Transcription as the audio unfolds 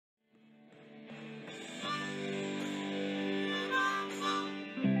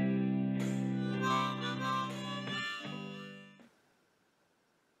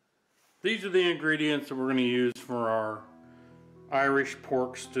These are the ingredients that we're going to use for our Irish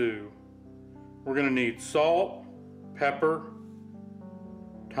pork stew. We're going to need salt, pepper,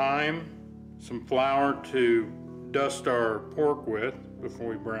 thyme, some flour to dust our pork with before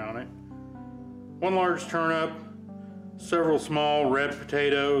we brown it, 1 large turnip, several small red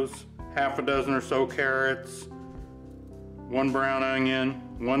potatoes, half a dozen or so carrots, 1 brown onion,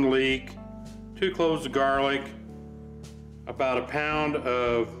 1 leek, 2 cloves of garlic, about a pound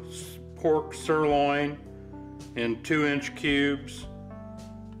of pork sirloin in 2-inch cubes,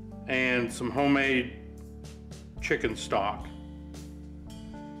 and some homemade chicken stock.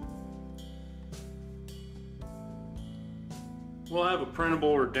 We'll have a printable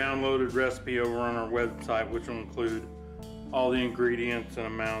or downloaded recipe over on our website, which will include all the ingredients and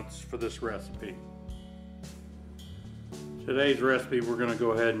amounts for this recipe. Today's recipe, we're going to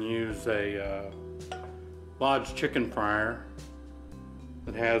go ahead and use a Lodge chicken fryer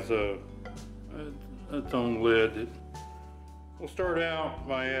that has its own lid. We'll start out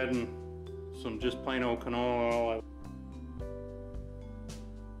by adding some just plain old canola oil.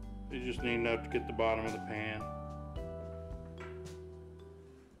 You just need enough to get the bottom of the pan.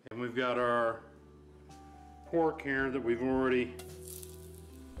 And we've got our pork here that we've already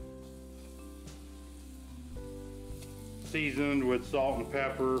seasoned with salt and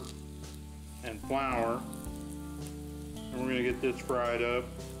pepper and flour. And we're going to get this fried up,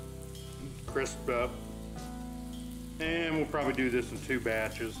 crisped up. And we'll probably do this in 2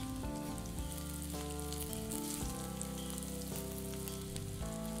 batches.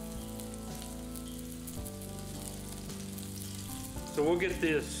 So we'll get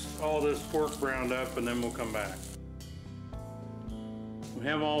all this pork browned up and then we'll come back. We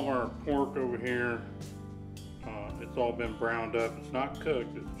have all of our pork over here. It's all been browned up. It's not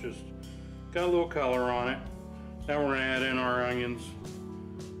cooked, it's just got a little color on it. Now we're going to add in our onions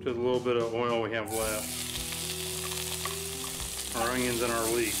to the little bit of oil we have left. Our onions and our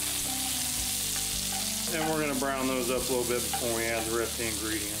leeks. And we're going to brown those up a little bit before we add the rest of the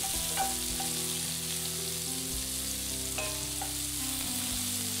ingredients.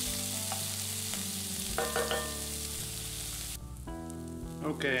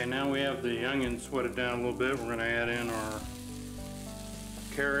 Okay, now we have the onions sweated down a little bit. We're going to add in our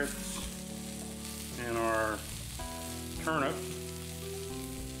carrots and our turnips.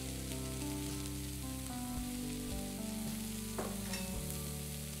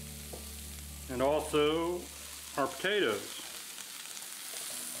 And also our potatoes.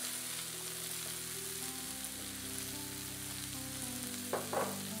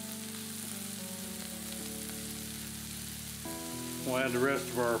 We'll add the rest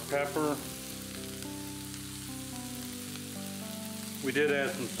of our pepper. We did add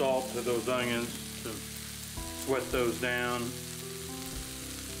some salt to those onions to sweat those down.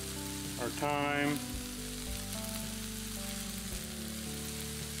 Our thyme.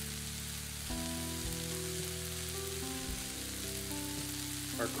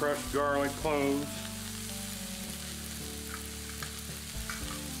 Our crushed garlic cloves.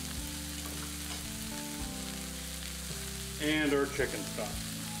 And our chicken stock.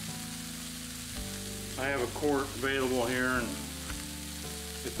 I have a quart available here, and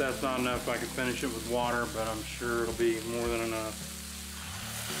if that's not enough, I can finish it with water, but I'm sure it'll be more than enough.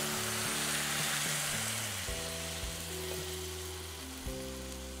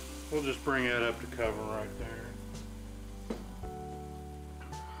 We'll just bring that up to cover right there.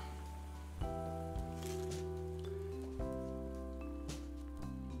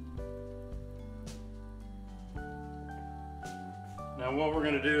 Now what we're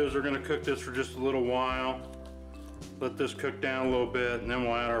going to do is we're going to cook this for just a little while. Let this cook down a little bit, and then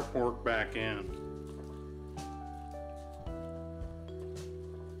we'll add our pork back in.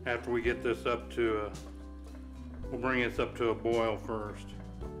 After we get this up to we'll bring this up to a boil first.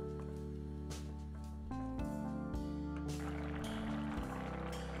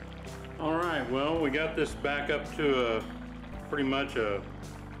 Alright, well, we got this back up to pretty much a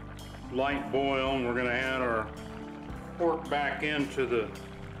light boil, and we're going to add our pork back into the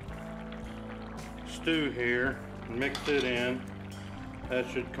stew here and mix it in. That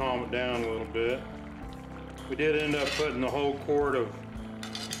should calm it down a little bit. We did end up putting the whole quart of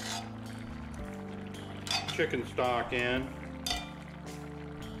chicken stock in.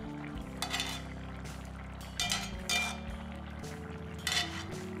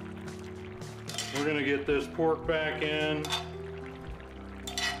 We're going to get this pork back in,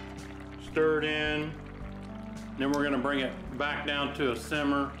 stirred in. Then we're going to bring it back down to a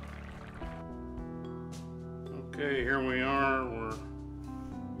simmer. Okay, here we are. We're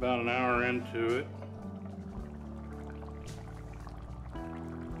about an hour into it.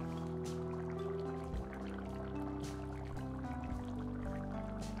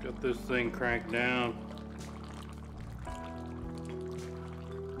 Got this thing cranked down.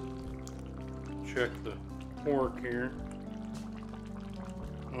 Check the pork here.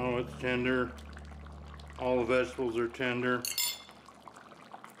 Oh, it's tender. All the vegetables are tender.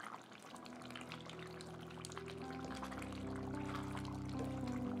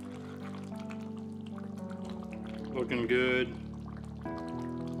 Looking good.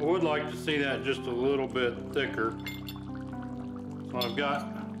 I would like to see that just a little bit thicker. So I've got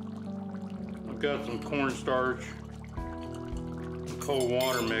some cornstarch and cold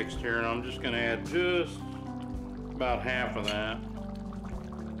water mixed here, and I'm just going to add just about half of that.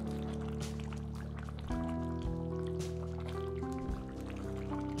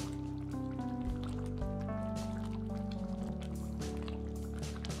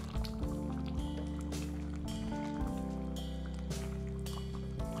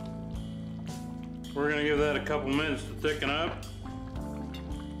 We're going to give that a couple minutes to thicken up,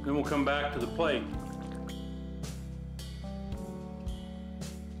 then we'll come back to the plate.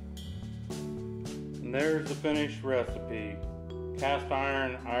 And there's the finished recipe, cast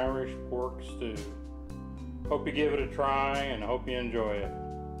iron Irish pork stew. Hope you give it a try and hope you enjoy it.